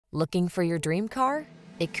Looking for your dream car?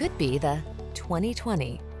 It could be the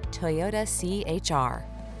 2020 Toyota CHR.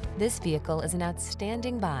 This vehicle is an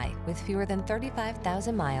outstanding buy with fewer than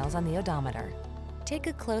 35,000 miles on the odometer. Take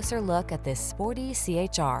a closer look at this sporty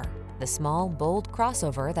CHR, the small, bold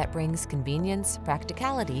crossover that brings convenience,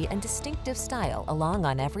 practicality, and distinctive style along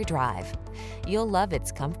on every drive. You'll love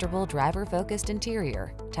its comfortable driver-focused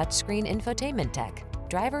interior, touchscreen infotainment tech,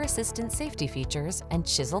 driver assistant safety features, and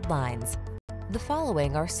chiseled lines. The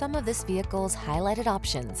following are some of this vehicle's highlighted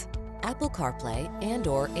options: Apple CarPlay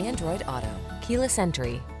and/or Android Auto, keyless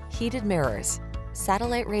entry, heated mirrors,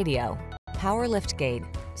 satellite radio, power liftgate,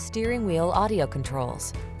 steering wheel audio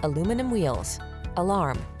controls, aluminum wheels,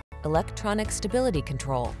 alarm, electronic stability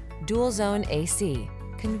control, dual zone AC.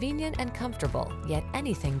 Convenient and comfortable, yet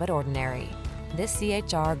anything but ordinary. This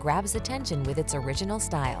CHR grabs attention with its original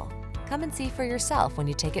style. Come and see for yourself when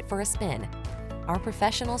you take it for a spin. Our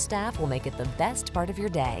professional staff will make it the best part of your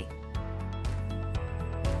day.